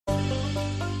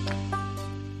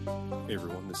Hey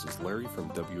everyone, this is Larry from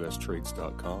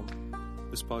WSTrades.com.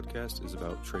 This podcast is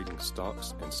about trading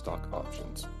stocks and stock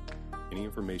options. Any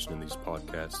information in these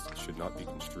podcasts should not be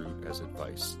construed as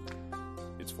advice.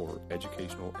 It's for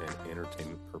educational and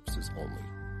entertainment purposes only.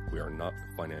 We are not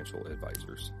financial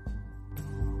advisors.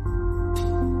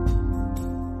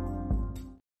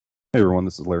 Hey everyone,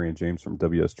 this is Larry and James from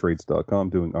WSTrades.com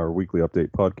doing our weekly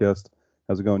update podcast.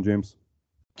 How's it going, James?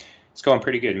 It's going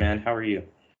pretty good, man. How are you?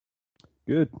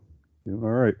 Good. Doing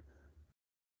all right.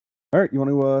 All right, you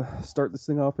want to start this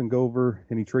thing off and go over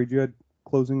any trades you had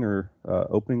closing or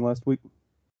opening last week?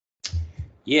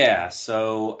 Yeah,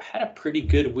 so I had a pretty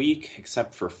good week,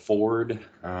 except for Ford.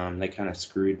 They kind of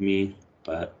screwed me,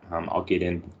 but I'll get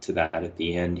into that at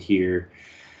the end here.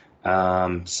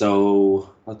 So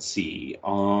let's see.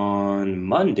 On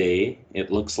Monday,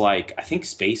 it looks like, I think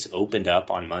Space opened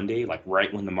up on Monday, like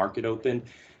right when the market opened.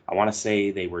 I want to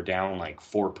say they were down like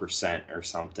 4% or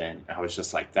something. I was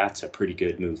just like, that's a pretty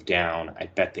good move down. I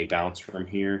bet they bounce from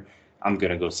here. I'm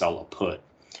going to go sell a put.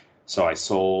 So I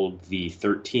sold the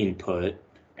 13 put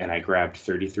and I grabbed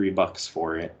 $33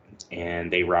 for it. And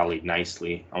they rallied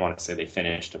nicely. I want to say they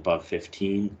finished above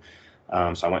 15.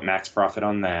 So I went max profit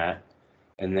on that.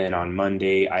 And then on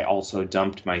Monday, I also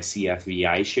dumped my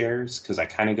CFVI shares because I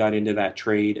kind of got into that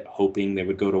trade hoping they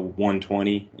would go to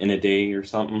 120 in a day or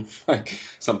something, like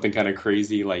something kind of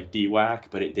crazy like DWAC,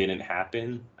 but it didn't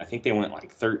happen. I think they went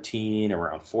like 13,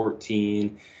 around 14,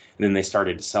 and then they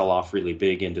started to sell off really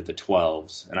big into the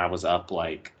 12s, and I was up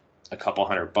like a couple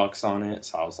 $100 on it.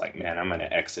 So I was like, man, I'm going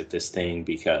to exit this thing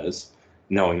because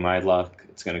knowing my luck,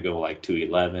 it's going to go like to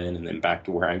 11 and then back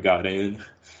to where I got in.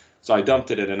 So I dumped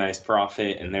it at a nice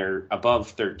profit, and they're above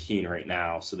 13 right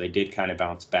now. So they did kind of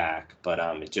bounce back, but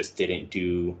it just didn't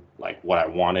do like what I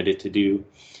wanted it to do.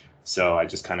 So I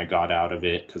just kind of got out of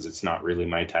it because it's not really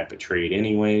my type of trade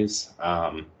anyways.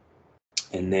 And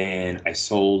then I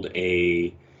sold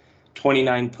a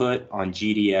 29 put on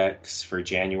GDX for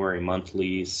January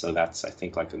monthlies. So that's, I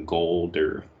think, like a gold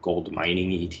or gold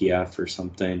mining ETF or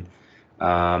something.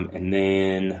 And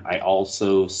then I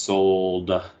also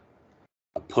sold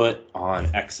a put on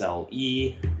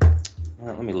XLE.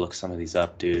 Well, let me look some of these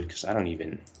up, dude, because I don't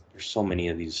even, there's so many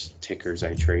of these tickers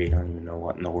I trade. I don't even know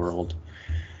what in the world.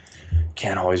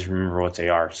 Can't always remember what they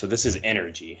are. So this is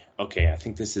energy. Okay, I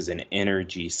think this is an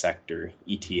energy sector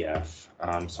ETF.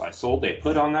 So I sold a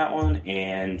put on that one.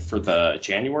 And for the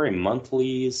January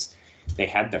monthlies, they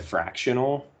had the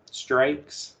fractional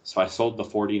strikes. So I sold the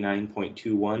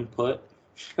 49.21 put.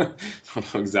 I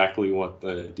don't know exactly what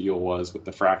the deal was with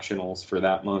the fractionals for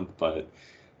that month, but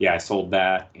yeah, I sold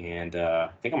that, and I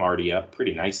think I'm already up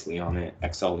pretty nicely on it.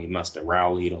 XLE must have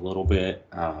rallied a little bit,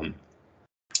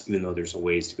 even though there's a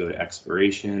ways to go to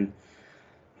expiration.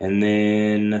 And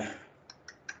then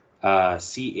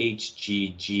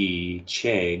CHGG,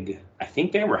 Chegg, I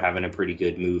think they were having a pretty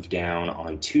good move down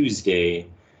on Tuesday.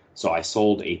 So I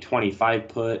sold a 25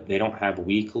 put. They don't have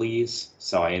weeklies,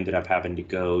 so I ended up having to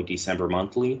go December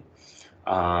monthly.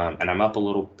 And I'm up a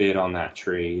little bit on that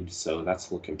trade, so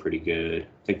that's looking pretty good.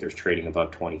 I think there's trading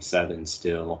above 27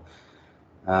 still.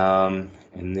 And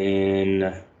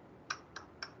then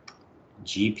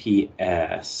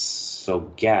GPS, so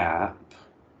Gap.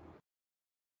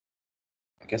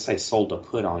 I guess I sold a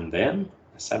put on them,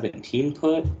 a 17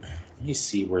 put. Let me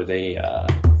see where they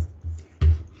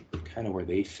kind of where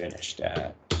they finished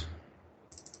at.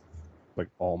 Like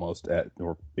almost at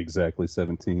or exactly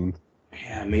 17.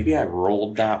 Yeah, maybe I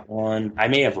rolled that one. I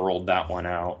may have rolled that one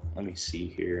out. Let me see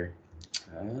here.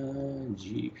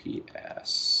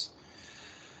 GPS.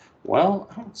 Well,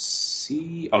 I don't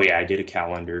see. Oh, yeah, I did a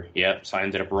calendar. Yep, so I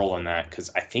ended up rolling that because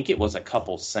I think it was a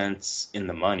couple cents in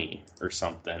the money or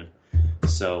something.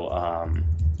 So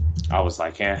I was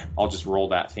like, I'll just roll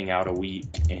that thing out a week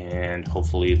and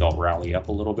hopefully they'll rally up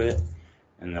a little bit.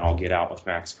 And then I'll get out with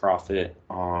max profit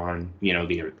on,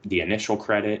 the initial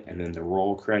credit and then the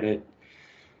roll credit.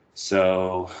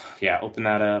 So, yeah, opened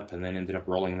that up and then ended up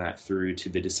rolling that through to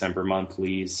the December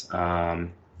monthlies.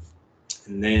 And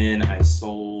then I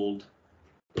sold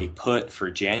a put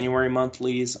for January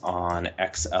monthlies on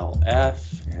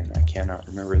XLF, and I cannot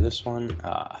remember this one,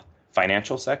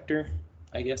 financial sector,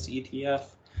 I guess, ETF.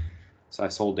 So I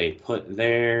sold a put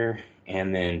there.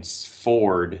 And then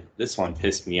Ford, this one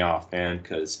pissed me off, man,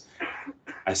 because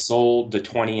I sold the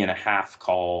 20.5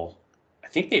 call. I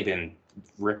think they've been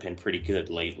ripping pretty good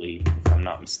lately, if I'm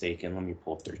not mistaken. Let me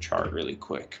pull up their chart really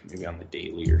quick, maybe on the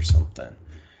daily or something.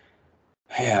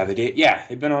 Yeah,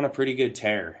 they've been on a pretty good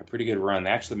tear, a pretty good run.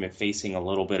 They actually been facing a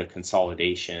little bit of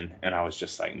consolidation, and I was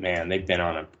just like, man, they've been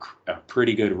on a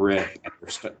pretty good rip.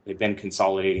 They've been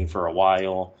consolidating for a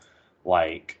while.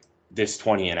 Like, this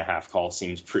 20.5 call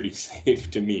seems pretty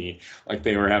safe to me. Like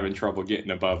they were having trouble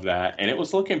getting above that. And it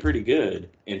was looking pretty good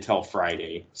until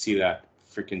Friday. See that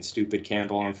freaking stupid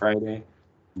candle on Friday?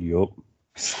 Yup.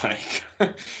 It's like,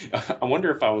 I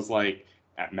wonder if I was like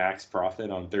at max profit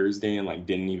on Thursday and like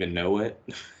didn't even know it.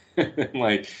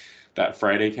 Like that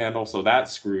Friday candle. So that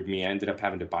screwed me. I ended up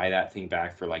having to buy that thing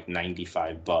back for like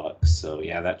 $95. So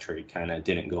yeah, that trade kind of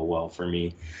didn't go well for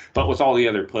me. But with all the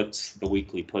other puts, the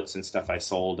weekly puts and stuff I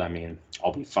sold, I mean,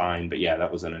 I'll be fine. But yeah,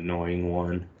 that was an annoying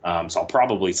one. So I'll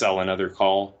probably sell another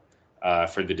call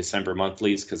for the December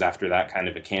monthlies, because after that kind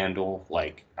of a candle,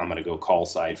 like I'm going to go call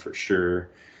side for sure.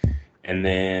 And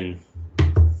then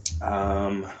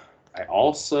I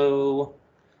also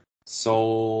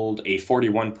sold a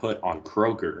 41 put on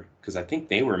Kroger because I think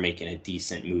they were making a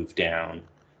decent move down.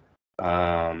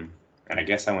 And I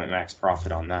guess I went max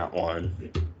profit on that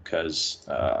one because,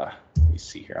 let me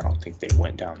see here, I don't think they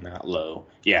went down that low.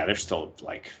 Yeah, they're still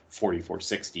like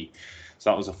 44.60. So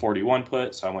that was a 41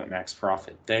 put, so I went max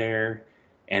profit there.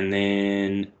 And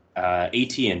then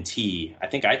AT&T, I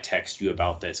think I texted you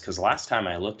about this because last time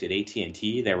I looked at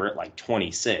AT&T, they were at like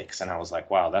 26, and I was like,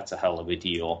 wow, that's a hell of a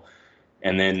deal.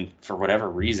 And then for whatever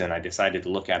reason, I decided to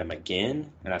look at them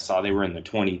again, and I saw they were in the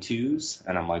 22s,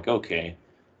 and I'm like, okay,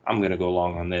 I'm going to go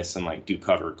long on this and like do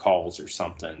covered calls or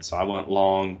something. So I went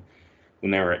long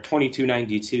when they were at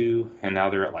 22.92, and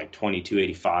now they're at like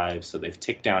 22.85. So they've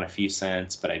ticked down a few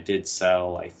cents, but I did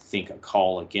sell, I think, a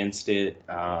call against it,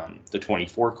 the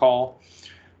 24 call.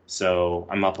 So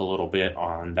I'm up a little bit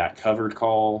on that covered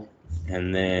call,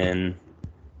 and then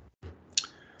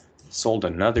sold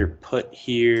another put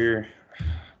here. I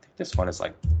think this one is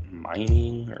like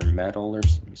mining or metal, or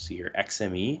let me see here,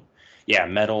 XME. Yeah,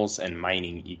 metals and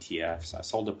mining ETFs. I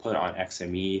sold a put on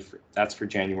XME. That's for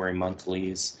January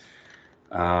monthlies.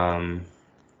 And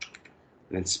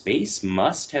then Space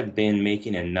must have been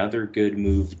making another good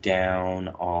move down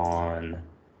on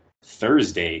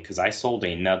Thursday because I sold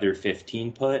another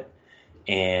 15 put.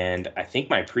 And I think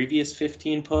my previous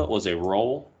 15 put was a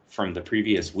roll from the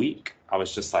previous week. I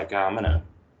was just like, I'm going to,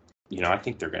 I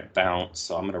think they're going to bounce.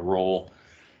 So I'm going to roll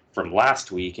from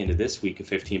last week into this week of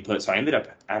 15 puts. So I ended up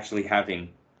actually having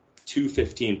two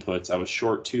 15 puts. I was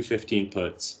short two 15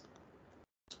 puts.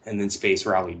 And then Space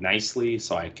rallied nicely.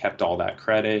 So I kept all that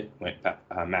credit, went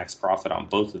max profit on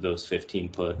both of those 15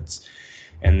 puts.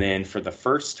 And then for the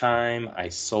first time, I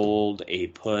sold a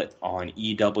put on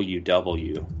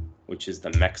EWW, which is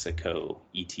the Mexico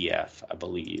ETF, I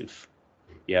believe.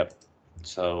 Yep.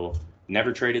 So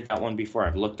never traded that one before.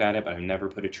 I've looked at it, but I've never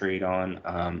put a trade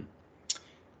on.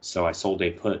 So I sold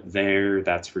a put there.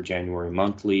 That's for January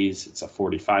monthlies. It's a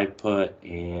 45 put,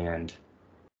 and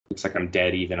looks like I'm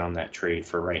dead even on that trade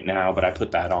for right now, but I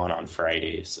put that on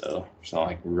Friday, so it's not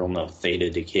like no theta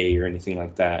decay or anything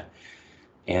like that.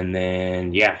 And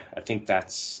then, yeah, I think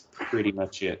that's pretty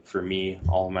much it for me,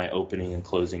 all my opening and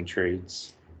closing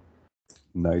trades.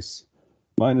 Nice.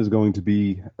 Mine is going to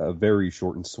be very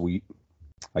short and sweet.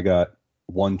 I got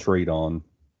one trade on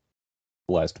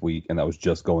last week, and that was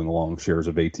just going along shares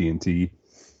of AT&T.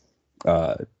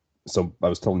 So I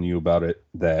was telling you about it,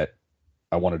 that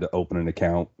I wanted to open an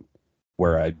account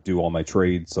where I do all my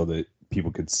trades so that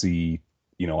people could see,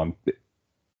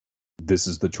 this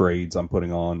is the trades I'm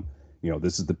putting on,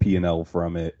 this is the P&L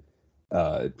from it.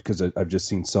 Because I've just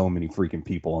seen so many freaking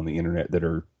people on the internet that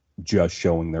are just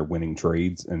showing their winning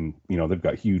trades, and they've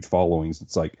got huge followings.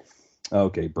 It's like,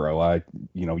 okay, bro,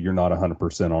 you're not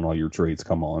 100% on all your trades.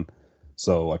 Come on.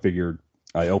 So I figured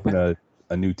I open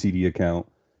a new TD account,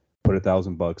 put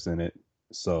 $1,000 in it.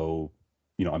 So,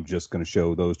 I'm just going to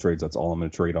show those trades. That's all I'm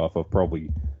going to trade off of, probably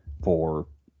for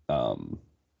the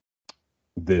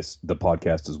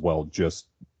podcast as well. Just,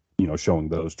 showing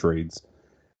those trades.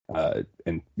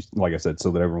 And like I said,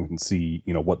 so that everyone can see,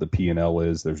 what the P&L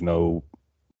is. There's no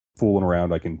fooling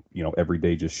around. I can, every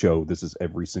day just show this is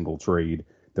every single trade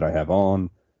that I have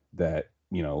on, that,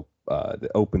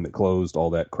 the open, that closed, all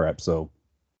that crap. So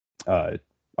I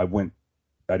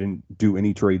didn't do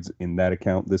any trades in that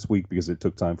account this week because it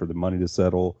took time for the money to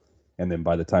settle. And then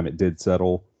by the time it did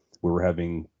settle, we were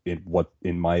having what,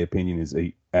 in my opinion, is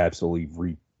a absolutely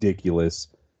ridiculous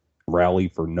rally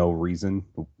for no reason.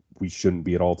 We shouldn't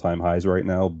be at all-time highs right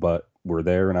now, but we're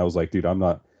there. And I was like, dude, I'm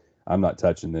not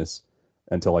touching this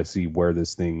until I see where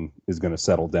this thing is going to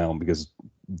settle down, because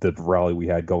the rally we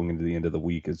had going into the end of the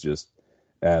week is just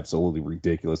absolutely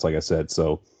ridiculous, like I said.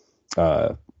 So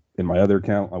in my other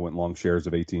account, I went long shares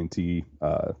of AT&T.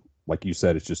 Like you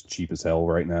said, it's just cheap as hell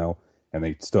right now, and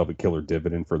they still have a killer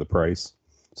dividend for the price.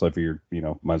 So I figured,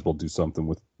 might as well do something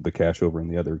with the cash over in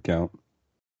the other account.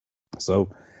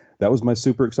 So that was my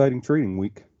super exciting trading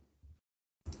week.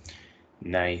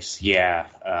 Nice. Yeah.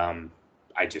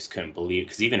 I just couldn't believe,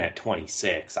 because even at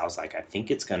 26, I was like, I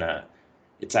think it's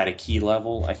at a key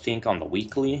level, I think, on the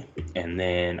weekly. And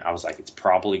then I was like, it's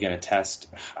probably gonna test.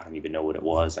 I don't even know what it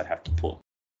was. I'd have to pull.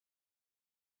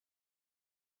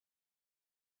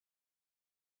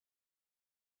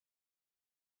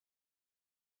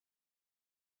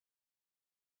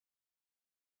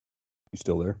 You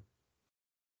still there?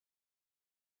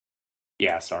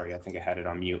 Yeah, sorry, I think I had it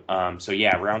on mute. So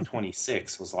yeah, around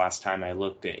 26 was the last time I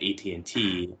looked at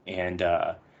AT&T, and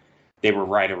they were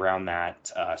right around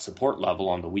that support level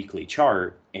on the weekly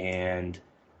chart, and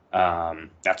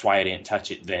that's why I didn't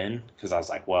touch it then, because I was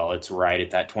like, well, it's right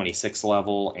at that 26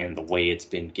 level, and the way it's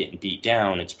been getting beat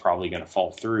down, it's probably going to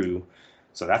fall through.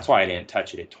 So that's why I didn't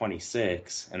touch it at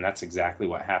 26, and that's exactly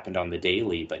what happened on the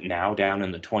daily. But now down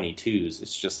in the 22s,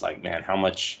 it's just like, man, how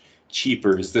much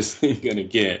cheaper is this thing going to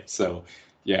get? So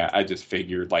yeah, I just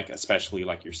figured, like, especially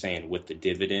like you're saying with the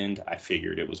dividend, I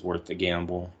figured it was worth the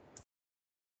gamble.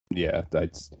 Yeah,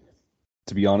 that's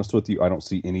to be honest with you, I don't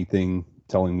see anything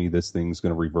telling me this thing's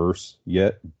going to reverse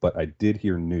yet, but I did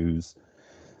hear news.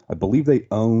 I believe they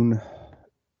own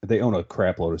a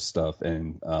crap load of stuff,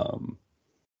 and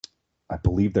I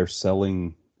believe they're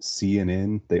selling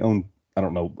CNN. They own, I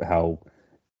don't know how,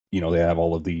 they have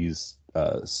all of these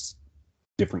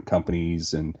different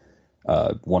companies, and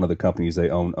one of the companies they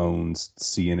own owns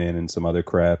CNN and some other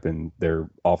crap, and they're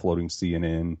offloading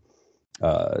CNN,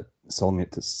 selling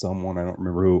it to someone. I don't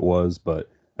remember who it was, but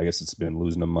I guess it's been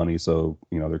losing them money, so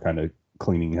they're kind of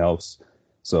cleaning house.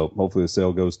 So hopefully the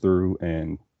sale goes through,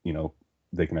 and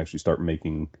they can actually start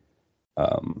making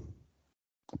um,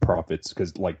 profits,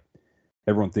 because like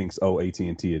everyone thinks, oh,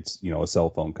 AT&T, it's a cell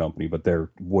phone company, but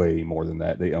they're way more than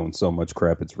that. They own so much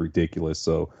crap, it's ridiculous.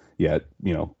 So yeah,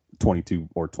 22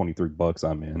 or 23 bucks,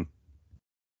 I'm in.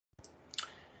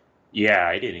 Yeah,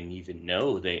 I didn't even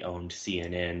know they owned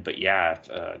CNN, but yeah,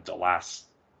 the last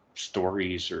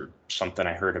stories or something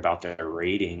I heard about their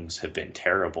ratings have been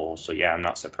terrible. So yeah, I'm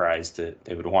not surprised that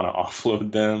they would want to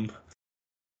offload them.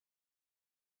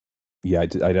 Yeah,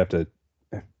 I'd have to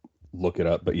look it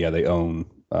up, but yeah, they own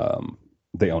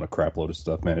a crap load of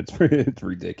stuff, man. It's it's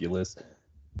ridiculous.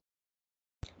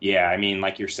 Yeah, I mean,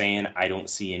 like you're saying, I don't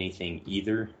see anything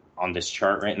either on this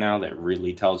chart right now that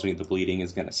really tells me the bleeding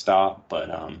is going to stop, but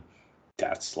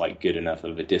that's like good enough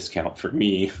of a discount for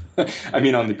me. I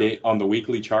mean, on the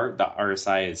weekly chart, the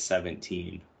RSI is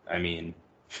 17. I mean,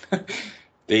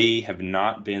 they have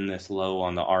not been this low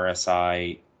on the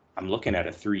RSI. I'm looking at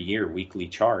a 3-year weekly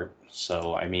chart.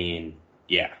 So, I mean,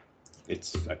 yeah,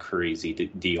 it's a crazy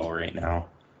deal right now.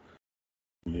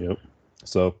 Yep.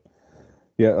 So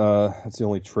yeah, that's the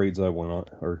only trades I went on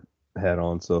or had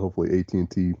on. So hopefully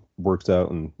AT&T works out,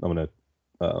 and I'm gonna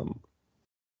um,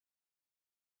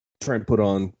 try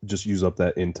and just use up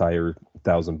that entire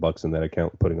 $1,000 in that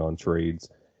account, putting on trades.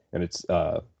 And it's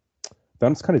found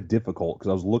it's kind of difficult because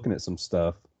I was looking at some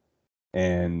stuff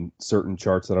and certain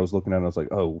charts that I was looking at, and I was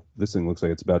like, oh, this thing looks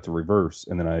like it's about to reverse.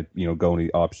 And then I, go in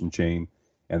the option chain,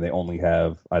 and they only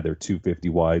have either 250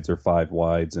 wides or 5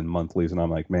 wides and monthlies. And I'm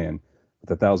like, man,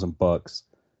 with $1,000,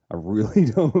 I really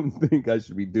don't think I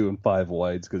should be doing 5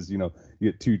 wides, because, you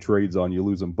get 2 trades on, you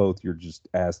lose them both, you're just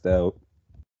assed out.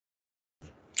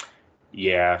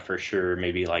 Yeah, for sure.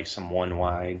 Maybe like some one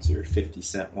wides or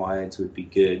 50-cent wides would be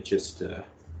good, just to,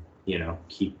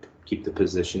 keep the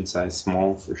position size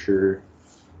small for sure.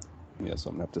 Yeah, so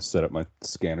I'm gonna have to set up my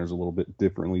scanners a little bit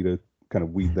differently to kind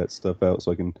of weed that stuff out, so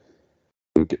I can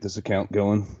get this account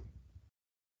going.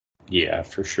 Yeah,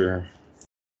 for sure.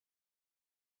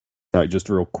 All right, just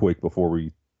real quick before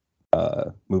we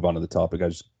move on to the topic, I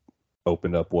just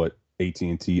opened up what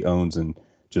AT&T owns, and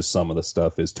just some of the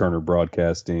stuff is Turner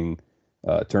Broadcasting,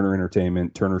 Turner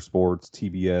Entertainment, Turner Sports,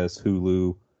 TBS,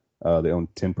 Hulu. They own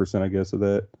 10%, I guess, of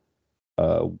that,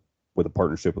 with a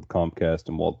partnership with Comcast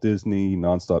and Walt Disney,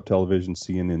 Nonstop Television,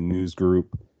 CNN News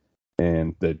Group,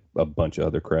 and a bunch of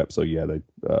other crap. So yeah, they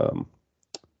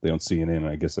own CNN, and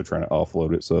I guess they're trying to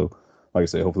offload it. So like I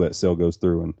say, hopefully that sale goes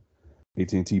through and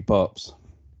AT&T pops.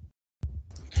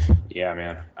 Yeah,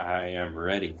 man, I am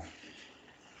ready.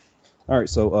 All right,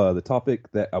 so the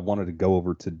topic that I wanted to go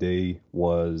over today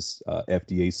was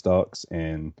FDA stocks,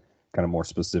 and kind of more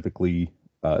specifically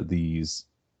these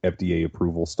FDA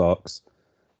approval stocks.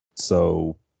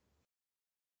 So,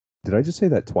 did I just say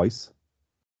that twice?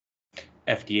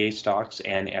 FDA stocks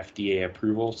and FDA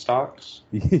approval stocks.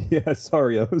 Yeah,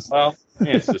 sorry. Well,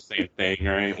 it's the same thing,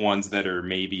 right? Ones that are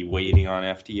maybe waiting on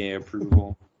FDA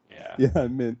approval. Yeah. Yeah, I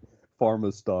meant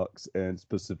pharma stocks, and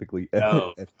specifically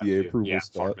Oh, FDA approval yeah,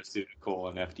 stocks. pharmaceutical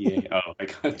and FDA. Oh, I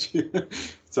got you.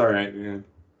 It's all right, man.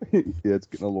 Yeah, it's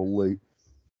getting a little late.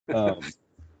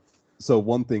 So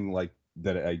one thing like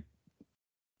that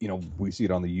we see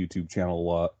it on the YouTube channel a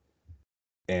lot,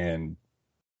 and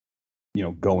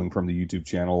going from the YouTube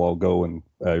channel, I'll go and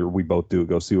we both do it.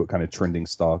 Go see what kind of trending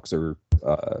stocks are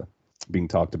being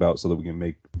talked about, so that we can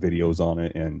make videos on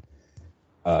it. And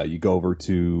you go over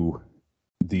to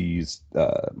these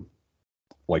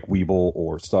like Webull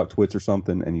or StockTwits or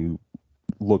something, and you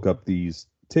look up these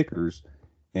tickers,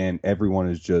 and everyone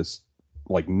is just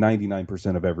like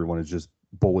 99% of everyone is just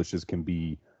bullish as can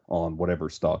be on whatever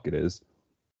stock it is.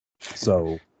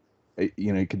 So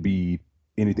it could be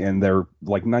anything, and they're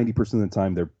like 90% of the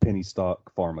time they're penny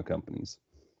stock pharma companies.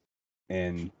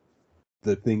 And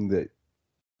the thing that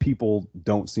people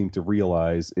don't seem to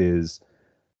realize is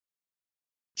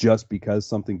just because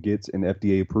something gets an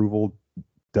FDA approval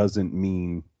doesn't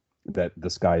mean that the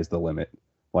sky is the limit.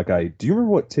 Like, do you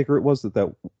remember what ticker it was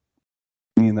that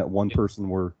me and that one person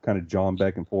were kind of jawing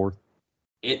back and forth?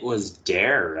 It was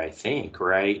DARE, I think,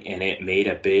 right? And it made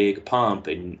a big pump,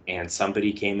 and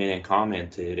somebody came in and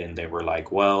commented, and they were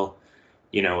like, well,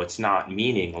 it's not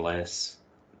meaningless,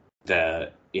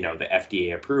 the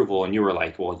FDA approval. And you were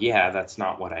like, well, yeah, that's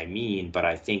not what I mean, but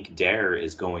I think DARE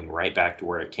is going right back to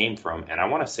where it came from. And I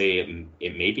want to say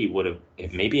it maybe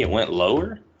it went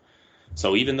lower.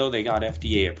 So even though they got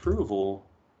FDA approval,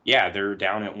 yeah, they're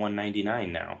down at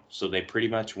 199 now. So they pretty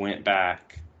much went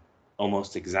back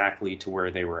almost exactly to where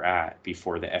they were at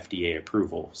before the FDA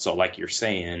approval. So like you're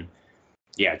saying,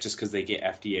 yeah, just because they get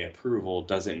FDA approval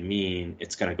doesn't mean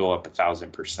it's going to go up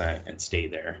 1,000% and stay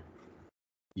there.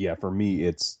 Yeah, for me,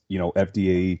 it's,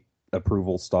 FDA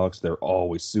approval stocks, they're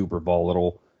always super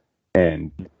volatile.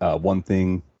 And one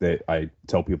thing that I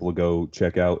tell people to go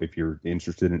check out if you're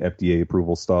interested in FDA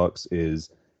approval stocks is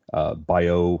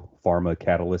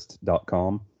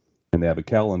biopharmacatalyst.com. And they have a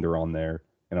calendar on there,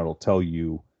 and it'll tell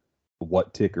you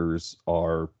what tickers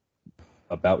are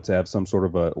about to have some sort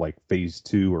of a like phase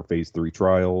 2 or phase 3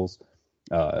 trials.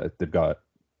 They've got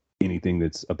anything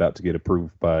that's about to get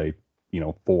approved by,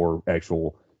 for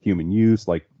actual human use.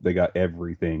 Like, they got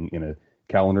everything in a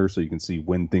calendar so you can see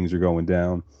when things are going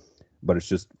down. But it's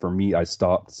just, for me, I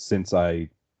stopped since I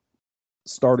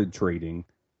started trading.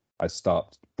 I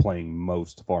stopped playing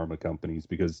most pharma companies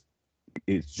because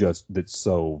it's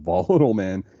so volatile,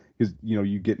 man. Because,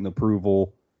 you get an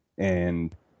approval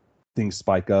and things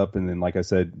spike up, and then, like I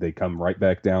said, they come right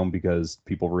back down because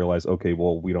people realize, okay,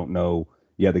 well, we don't know.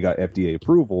 Yeah, they got FDA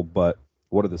approval, but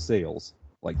what are the sales?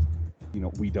 Like,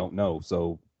 we don't know.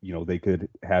 So, they could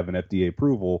have an FDA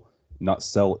approval, not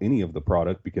sell any of the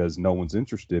product because no one's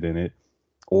interested in it,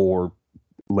 or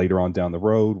later on down the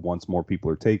road, once more people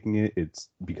are taking it, it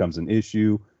becomes an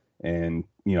issue. And,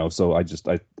 so I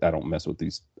don't mess with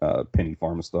these penny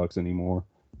pharma stocks anymore.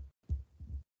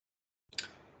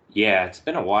 Yeah, it's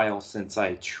been a while since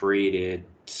I traded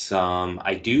some.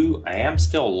 I am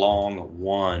still long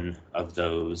one of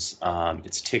those.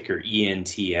 It's ticker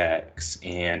ENTX,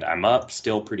 and I'm up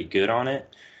still pretty good on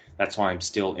it. That's why I'm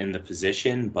still in the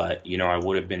position. But, I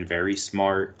would have been very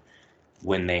smart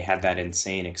when they had that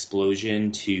insane explosion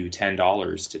to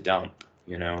 $10 to dump.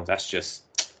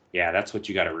 That's what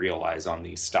you got to realize on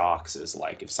these stocks is,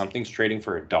 like, if something's trading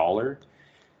for $1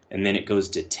 and then it goes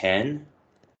to 10,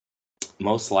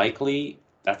 most likely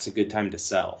that's a good time to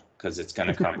sell because it's going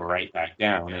to come right back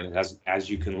down. And as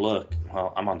you can look,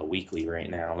 well, I'm on the weekly right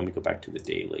now. Let me go back to the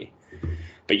daily.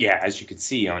 But yeah, as you can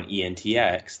see on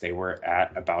ENTX, they were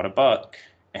at about $1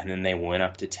 and then they went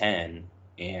up to 10.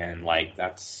 And it's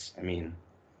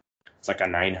like a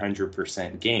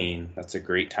 900% gain. That's a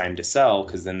great time to sell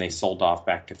because then they sold off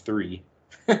back to 3.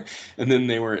 And then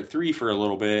they were at 3 for a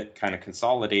little bit, kind of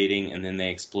consolidating, and then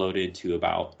they exploded to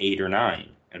about 8 or 9.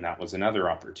 And that was another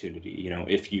opportunity.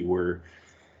 If you were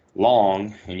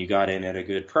long and you got in at a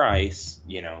good price,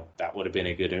 that would have been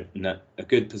a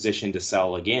good position to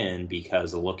sell again,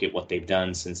 because look at what they've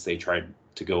done since they tried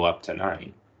to go up to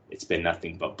 9. It's been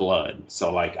nothing but blood.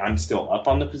 So I'm still up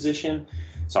on the position,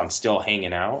 so I'm still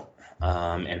hanging out,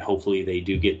 and hopefully they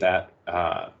do get that.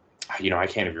 I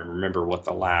can't even remember what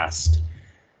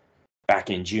back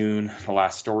in June, the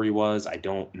last story was. I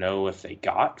don't know if they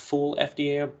got full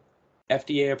FDA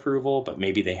approval, but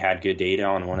maybe they had good data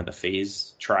on one of the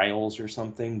phase trials or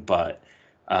something. But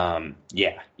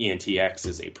ENTX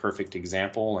is a perfect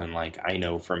example, and I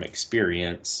know from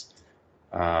experience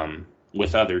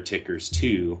with other tickers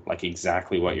too,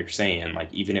 exactly what you're saying.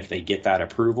 Even if they get that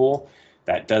approval,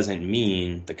 that doesn't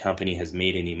mean the company has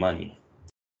made any money.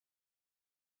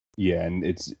 Yeah, and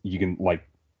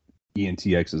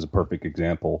ENTX is a perfect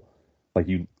example.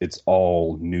 It's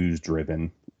all news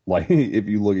driven. If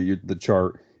you look at the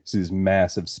chart, you see these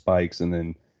massive spikes, and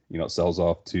then it sells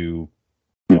off to,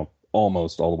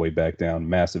 almost all the way back down,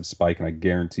 massive spike. And I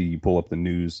guarantee you pull up the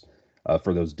news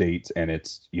for those dates and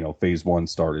it's, phase 1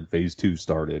 started, phase 2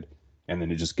 started, and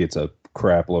then it just gets a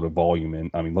crap load of volume.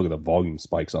 And I mean, look at the volume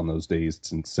spikes on those days.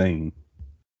 It's insane.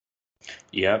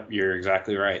 Yep, you're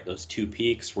exactly right. Those 2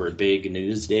 peaks were big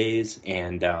news days.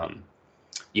 And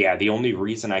yeah, the only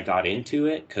reason I got into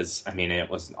it, because I mean,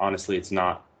 it's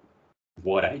not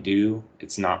what I do.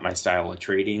 It's not my style of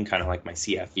trading, kind of like my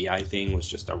CFVI thing was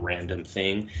just a random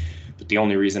thing. But the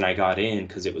only reason I got in,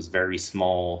 because it was very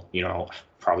small,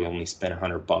 probably only spent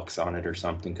 $100 on it or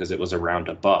something, because it was around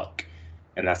 $1.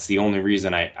 And that's the only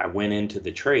reason I went into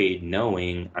the trade,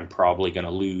 knowing I'm probably going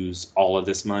to lose all of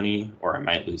this money, or I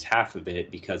might lose half of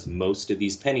it, because most of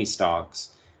these penny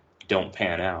stocks don't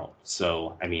pan out.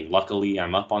 So, I mean, luckily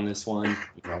I'm up on this one,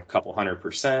 a couple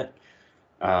 100%.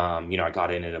 I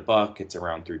got in at $1. It's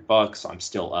around $3. So I'm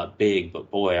still up big,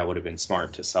 but boy, I would have been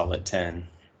smart to sell at 10.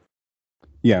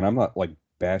 Yeah, and I'm not like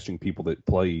bashing people that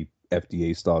play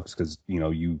FDA stocks, because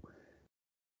you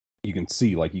can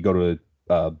see, like, you go to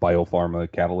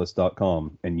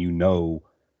biopharmacatalyst.com and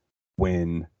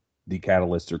when the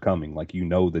catalysts are coming, like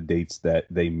the dates that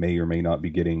they may or may not be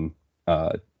getting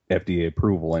FDA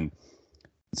approval. And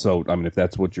so, I mean, if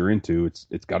that's what you're into, it's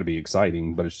got to be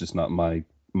exciting, but it's just not my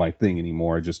thing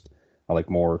anymore. I like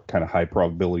more kind of high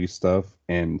probability stuff.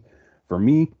 And for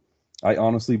me, I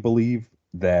honestly believe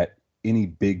that any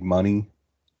big money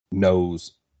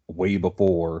knows way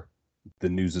before the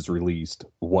news is released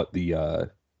what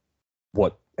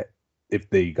if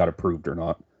they got approved or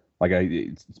not. Like,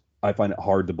 I find it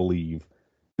hard to believe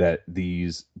that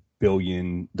these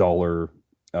billion-dollar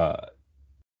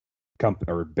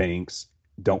company or banks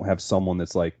don't have someone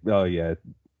that's like, oh yeah,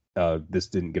 this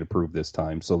didn't get approved this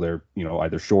time, so they're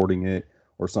either shorting it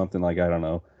or something. Like, I don't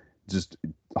know, just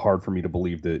hard for me to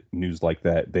believe that news like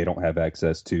that they don't have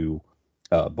access to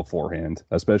beforehand,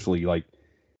 especially like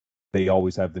they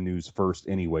always have the news first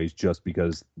anyways, just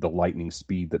because the lightning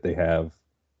speed that they have,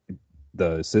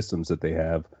 the systems that they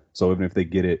have. So even if they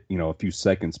get it a few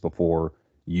seconds before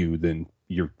you, then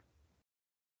you're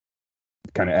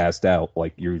kind of asked out,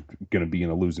 like you're going to be in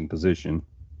a losing position.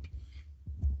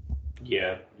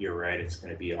 Yeah, you're right. It's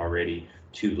going to be already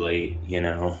too late,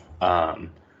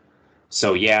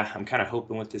 So yeah, I'm kind of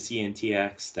hoping with this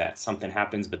ENTX that something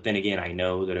happens. But then again, I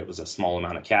know that it was a small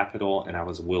amount of capital and I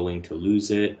was willing to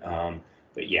lose it.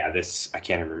 But yeah, I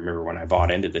can't even remember when I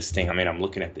bought into this thing. I mean, I'm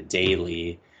looking at the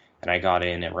daily and I got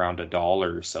in at around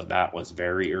 $1. So that was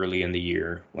very early in the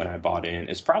year when I bought in.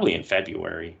 It's probably in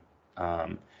February,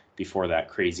 before that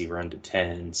crazy run to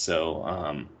 10.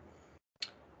 So,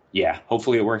 yeah,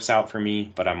 hopefully it works out for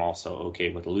me, but I'm also okay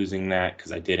with losing that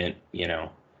because I didn't,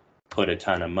 put a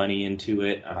ton of money into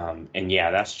it. And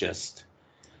yeah, that's just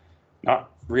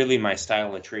not really my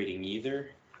style of trading either,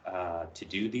 to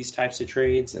do these types of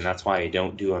trades. And that's why I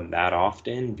don't do them that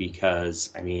often,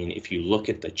 because I mean, if you look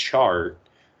at the chart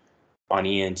on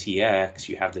ENTX,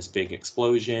 you have this big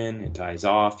explosion, it dies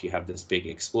off, you have this big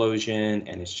explosion,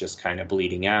 and it's just kind of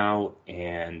bleeding out.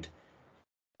 And,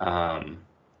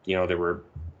 there were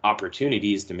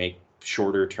opportunities to make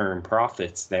shorter term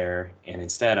profits there, and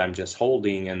instead I'm just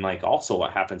holding. And like, also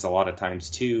what happens a lot of times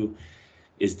too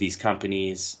is these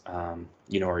companies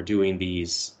are doing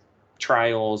these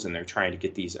trials and they're trying to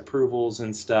get these approvals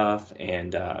and stuff,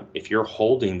 and if you're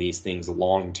holding these things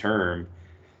long term,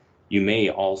 you may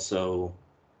also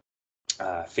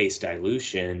face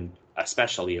dilution,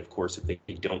 especially of course if they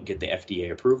don't get the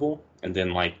FDA approval and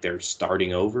then like they're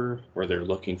starting over, where they're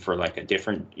looking for like a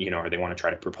different, or they want to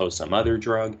try to propose some other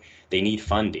drug. They need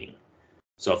funding.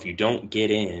 So if you don't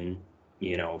get in,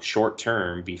 short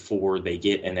term before they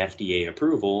get an FDA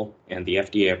approval, and the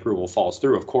FDA approval falls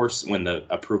through, of course, when the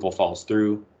approval falls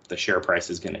through, the share price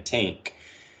is going to tank.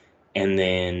 And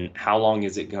then how long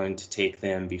is it going to take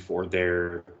them before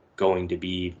they're going to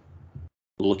be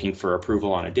looking for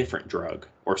approval on a different drug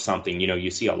or something? You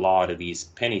see a lot of these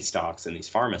penny stocks and these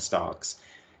pharma stocks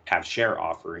have share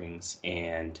offerings,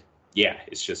 and yeah,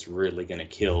 it's just really going to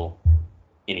kill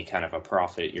any kind of a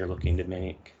profit you're looking to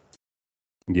make.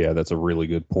 Yeah, that's a really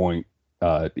good point.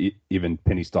 Even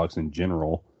penny stocks in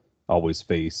general always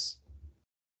face,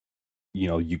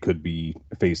 you could be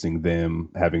facing them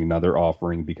having another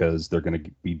offering because they're going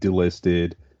to be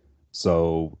delisted.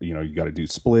 So, you got to do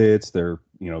splits. They're,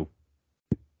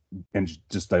 and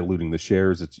just diluting the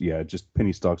shares. It's, just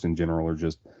penny stocks in general are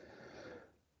just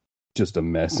a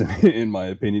mess in my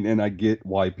opinion. And I get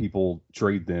why people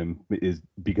trade them, is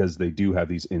because they do have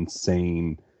these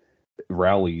insane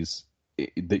rallies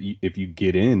that if you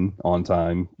get in on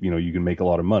time, you can make a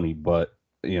lot of money. But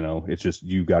It's just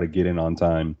you got to get in on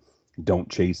time, don't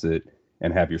chase it,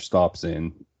 and have your stops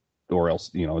in, or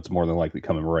else it's more than likely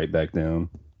coming right back down.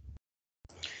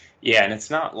 Yeah, and it's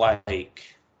not like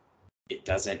it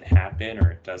doesn't happen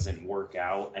or it doesn't work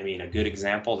out. I mean, a good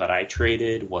example that I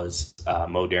traded was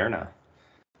Moderna.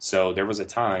 So there was a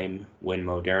time when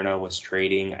Moderna was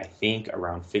trading, I think,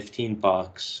 around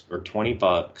 $15 or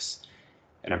 $20,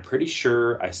 and I'm pretty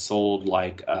sure I sold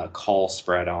like a call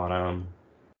spread on them.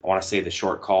 I want to say the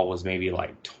short call was maybe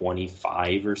like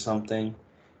 25 or something,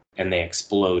 and they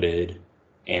exploded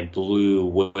and blew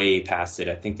way past it.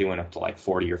 I think they went up to like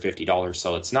 $40 or $50.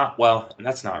 So it's not, well, and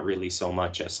that's not really so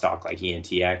much a stock like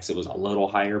ENTX. It was a little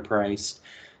higher priced,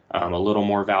 a little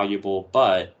more valuable,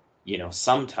 but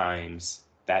sometimes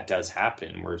that does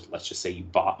happen where, let's just say you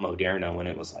bought Moderna when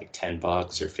it was like $10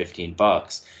 or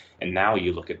 $15, and now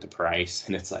you look at the price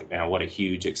and it's like, man, what a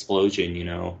huge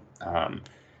explosion.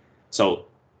 So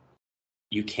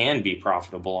you can be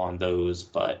profitable on those,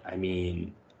 but I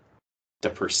mean, the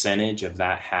percentage of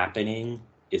that happening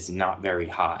is not very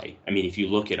high. I mean, if you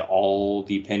look at all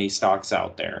the penny stocks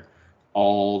out there,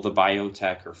 all the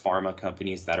biotech or pharma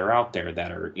companies that are out there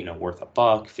that are, worth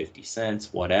 $1, 50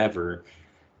 cents, whatever,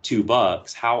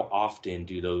 $2, how often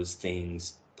do those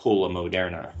things pull a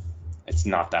Moderna? It's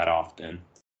not that often.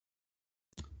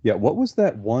 Yeah, what was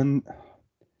that one?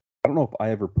 I don't know if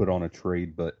I ever put on a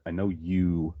trade, but I know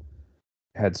you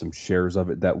had some shares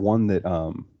of it. That one that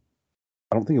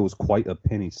I don't think it was quite a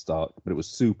penny stock, but it was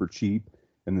super cheap.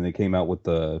 And then they came out with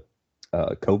the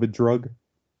COVID drug.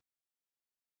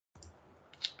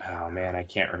 Oh, man, I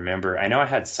can't remember. I know I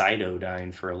had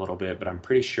Cytodyne for a little bit, but I'm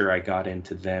pretty sure I got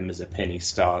into them as a penny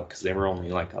stock because they were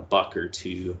only like $1 or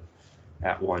 $2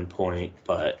 at one point.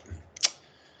 But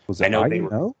was it, I know they were.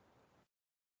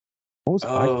 What was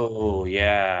Oh,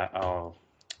 yeah. Oh,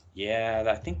 yeah.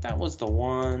 I think that was the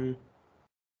one.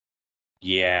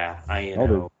 Yeah,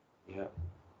 INO. Yeah.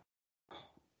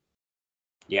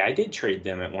 Yeah, I did trade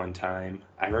them at one time.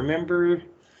 I remember,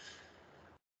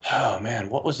 oh man,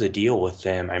 what was the deal with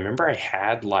them? I remember I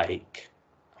had I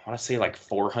want to say like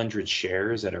 400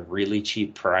 shares at a really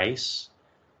cheap price.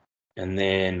 And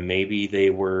then maybe they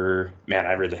were, man,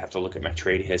 I really have to look at my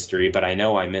trade history, but I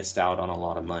know I missed out on a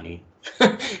lot of money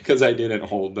because I didn't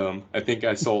hold them. I think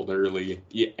I sold early.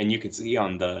 Yeah, and you can see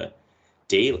on the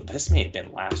daily, this may have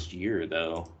been last year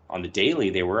though. On the daily,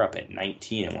 they were up at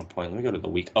 19 at one point. Let me go to the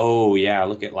week. Oh yeah,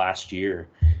 look at last year.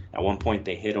 At one point,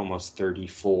 they hit almost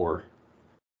 34.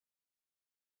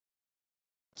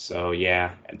 So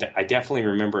yeah, I definitely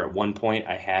remember at one point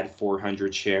I had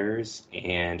 400 shares,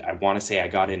 and I want to say I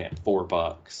got in at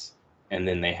 $4, and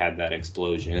then they had that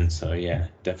explosion. So yeah,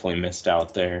 definitely missed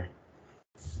out there.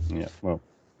 Yeah, well,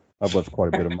 I've left quite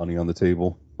a bit of money on the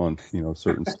table on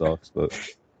certain stocks, but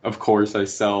of course I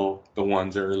sell the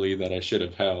ones early that I should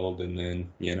have held, and then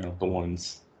the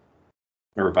ones,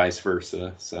 or vice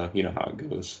versa. So you know how it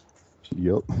goes.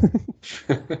 Yep.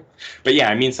 But yeah,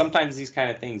 I mean, sometimes these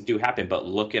kind of things do happen, but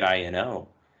look at INO.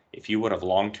 If you would have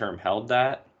long-term held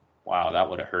that, wow, that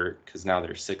would have hurt because now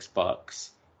they're $6.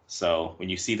 So when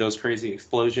you see those crazy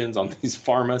explosions on these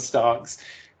pharma stocks,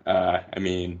 I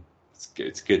mean,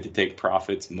 it's good to take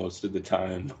profits most of the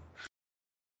time.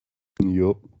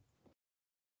 Yep.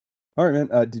 All right,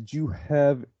 man. Did you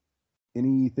have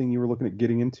anything you were looking at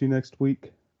getting into next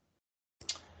week?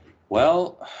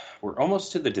 Well, we're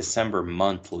almost to the December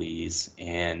monthlies,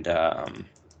 and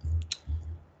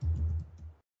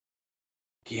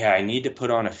yeah, I need to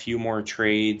put on a few more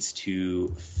trades to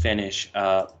finish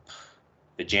up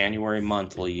the January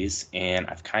monthlies, and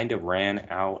I've kind of ran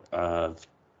out of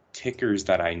tickers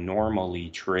that I normally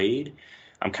trade.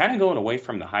 I'm kind of going away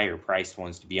from the higher priced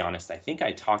ones, to be honest. I think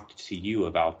I talked to you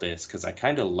about this because I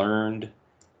kind of learned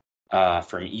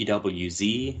from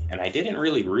EWZ, and I didn't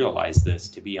really realize this,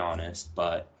 to be honest,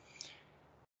 but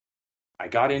I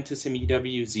got into some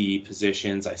EWZ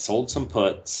positions. I sold some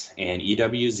puts, and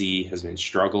EWZ has been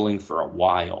struggling for a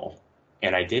while.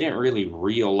 And I didn't really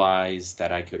realize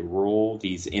that I could roll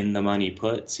these in the money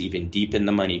puts, even deep in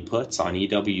the money puts on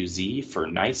EWZ for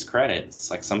nice credits.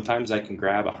 Like sometimes I can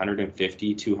grab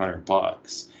 150,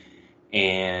 $200.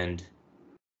 And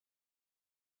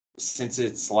since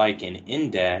it's like an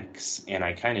index and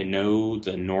I kind of know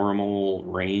the normal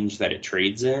range that it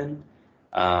trades in,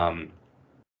 I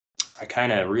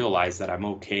kind of realized that I'm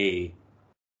okay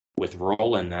with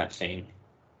rolling that thing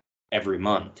every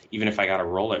month, even if I got to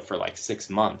roll it for like 6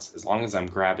 months, as long as I'm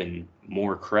grabbing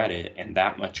more credit and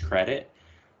that much credit.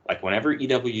 Like whenever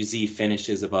EWZ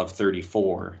finishes above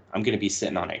 34, I'm going to be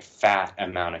sitting on a fat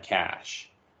amount of cash.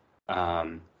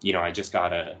 I just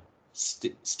got a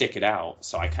stick it out.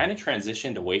 So I kind of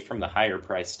transitioned away from the higher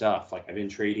price stuff. Like I've been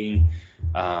trading,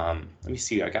 let me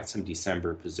see, I got some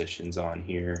December positions on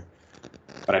here,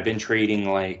 but I've been trading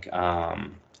like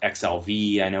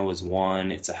XLV, I know is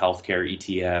one. It's a healthcare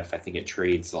ETF. I think it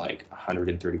trades like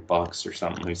 $130 or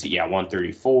something. Let me see. Yeah,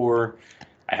 134.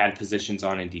 I had positions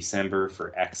on in December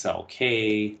for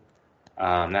XLK.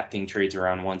 That thing trades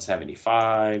around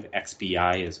 175.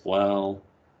 XBI as well.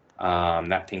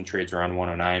 That thing trades around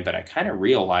 109. But I kind of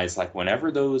realized like whenever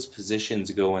those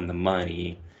positions go in the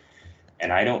money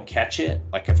and I don't catch it,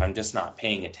 like if I'm just not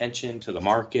paying attention to the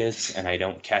markets and I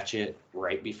don't catch it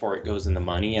right before it goes in the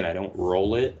money and I don't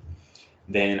roll it,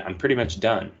 then I'm pretty much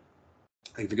done.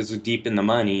 Like because we're deep in the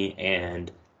money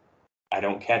and I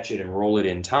don't catch it and roll it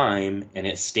in time and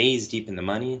it stays deep in the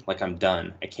money, like I'm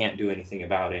done. I can't do anything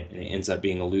about it and it ends up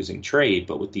being a losing trade.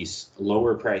 But with these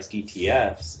lower priced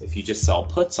ETFs, if you just sell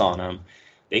puts on them,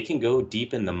 they can go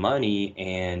deep in the money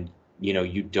and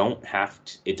you don't have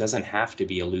to, it doesn't have to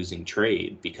be a losing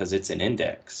trade because it's an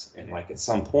index. And like at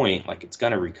some point, like it's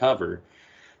going to recover.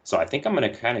 So I think I'm going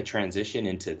to kind of transition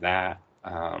into that,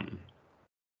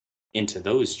 into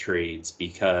those trades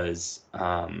because,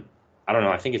 I don't know,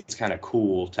 I think it's kind of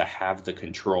cool to have the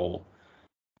control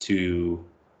to,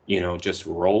 just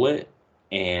roll it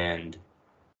and,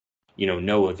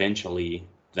 know eventually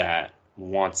that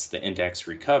once the index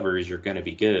recovers, you're going to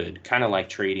be good. Kind of like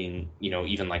trading,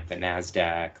 even like the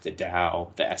NASDAQ, the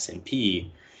Dow, the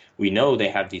S&P. We know they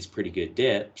have these pretty good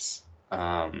dips,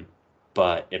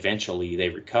 but eventually they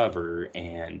recover.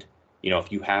 And,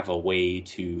 if you have a way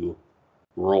to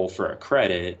roll for a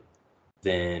credit,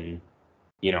 then,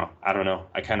 I don't know.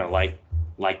 I kind of like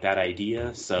that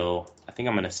idea. So I think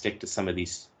I'm going to stick to some of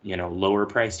these, lower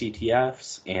priced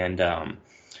ETFs. And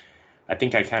I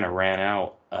think I kind of ran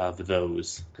out of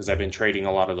those because I've been trading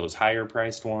a lot of those higher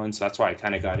priced ones. So that's why I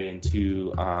kind of got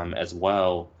into as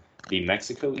well the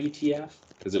Mexico ETF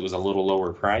because it was a little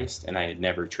lower priced and I had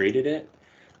never traded it.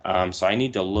 So I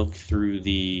need to look through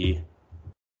the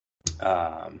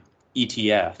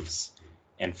ETFs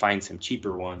and find some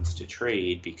cheaper ones to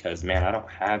trade because, man, I don't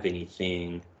have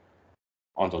anything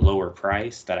on the lower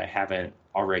price that I haven't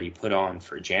already put on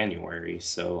for January.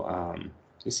 So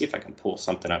let me see if I can pull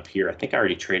something up here. I think I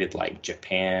already traded like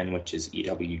Japan, which is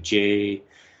EWJ.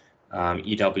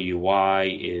 EWY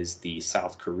is the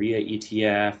South Korea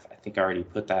ETF. I think I already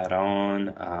put that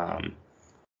on.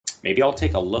 Maybe I'll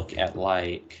take a look at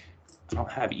like, I don't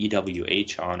have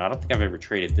EWH on. I don't think I've ever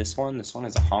traded this one. This one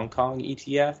is a Hong Kong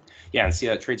ETF. Yeah, and see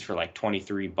that trades for like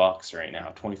 $23 right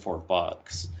now,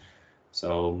 $24.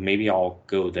 So maybe I'll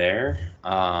go there.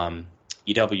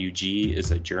 EWG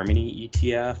is a Germany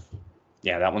ETF.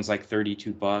 Yeah, that one's like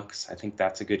 $32. I think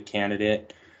that's a good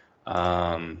candidate.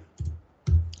 Also,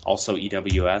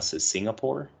 EWS is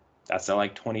Singapore. That's at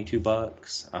like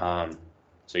 $22.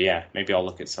 So yeah, maybe I'll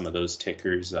look at some of those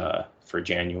tickers for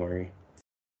January.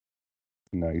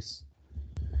 Nice.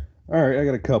 All right, I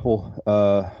got a couple.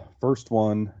 First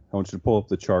one, I want you to pull up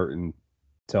the chart and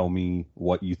tell me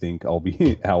what you think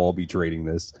how I'll be trading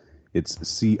this. It's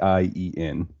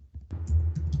CIEN.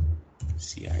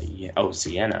 CIEN. Oh,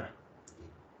 Sienna.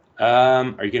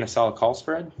 Are you gonna sell a call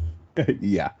spread?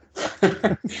 Yeah.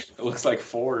 It looks like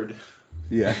Ford.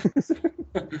 Yeah.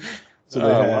 So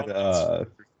they had.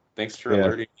 Thanks for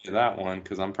alerting me to that one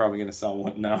because I'm probably gonna sell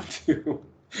one now too.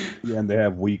 Yeah, and they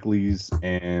have weeklies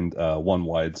and one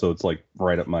wide, so it's like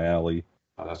right up my alley.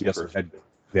 Oh, that's yes, perfect.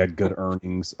 they had good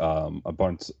earnings, a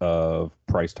bunch of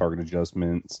price target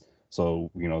adjustments.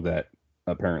 So that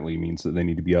apparently means that they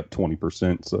need to be up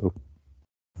 20%. So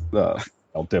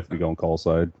I'll definitely go on call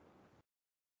side.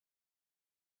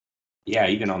 Yeah,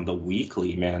 even on the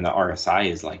weekly, man, the RSI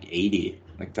is like 80.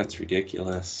 Like that's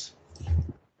ridiculous.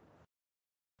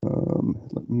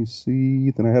 Let me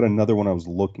see. Then I had another one I was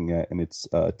looking at, and it's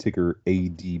ticker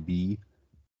ADB.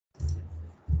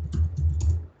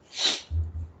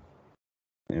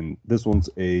 And this one's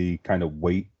a kind of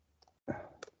weight.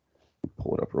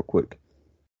 Pull it up real quick.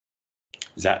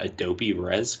 Is that Adobe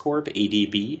Res Corp,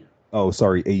 ADB? Oh,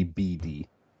 sorry, ABD.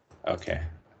 Okay.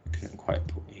 I couldn't quite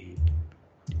pull ADB.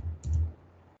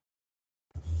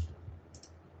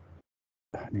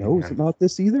 No, is it not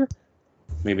this either?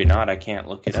 Maybe not. I can't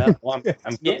look it up. Well,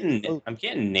 I'm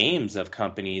getting names of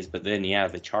companies, but then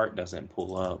the chart doesn't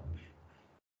pull up.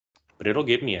 But it'll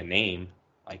give me a name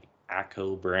like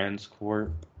ACO Brands Corp.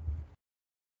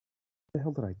 What the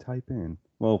hell did I type in?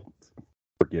 Well,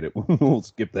 forget it. We'll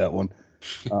skip that one.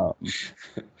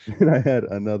 And I had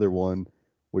another one,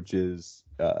 which is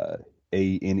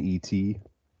ANET.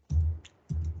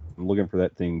 I'm looking for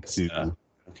that thing to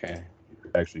okay.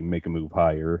 actually make a move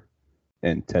higher.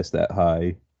 and test that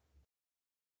high.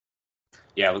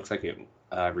 Yeah, it looks like it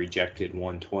rejected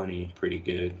 120 pretty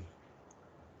good.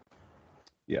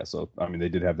 Yeah, so I mean they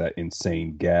did have that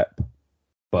insane gap,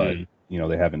 but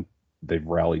they've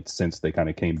rallied since they kind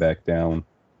of came back down.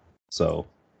 So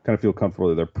kind of feel comfortable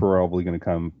that they're probably going to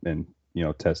come and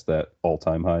test that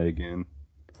all-time high again.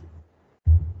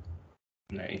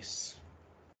 Nice.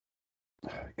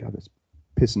 God, that's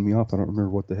pissing me off. I don't remember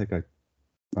what the heck I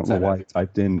don't know why I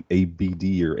typed in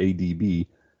ABD or ADB.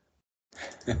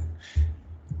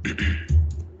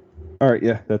 All right,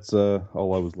 yeah, that's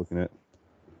all I was looking at.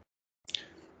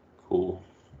 Cool.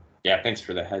 Yeah, thanks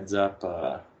for the heads up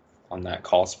on that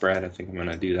call spread. I think I'm going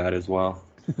to do that as well.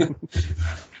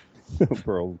 No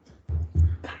problem.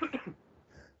 All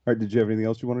right, did you have anything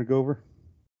else you wanted to go over?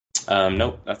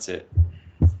 Nope, that's it.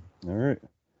 All right.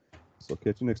 So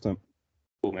catch you next time.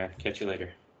 Cool, man. Catch you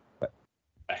later. Bye.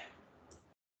 Bye.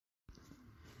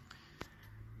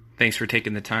 Thanks for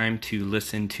taking the time to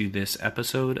listen to this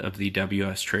episode of the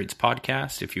WS Trades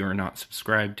podcast. If you are not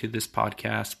subscribed to this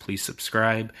podcast, please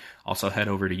subscribe. Also head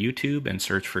over to YouTube and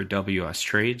search for WS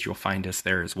Trades. You'll find us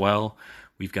there as well.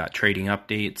 We've got trading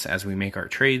updates as we make our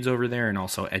trades over there, and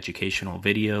also educational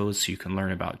videos so you can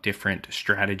learn about different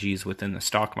strategies within the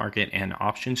stock market and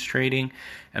options trading.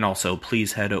 And also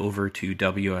please head over to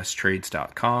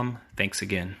wstrades.com. Thanks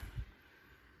again.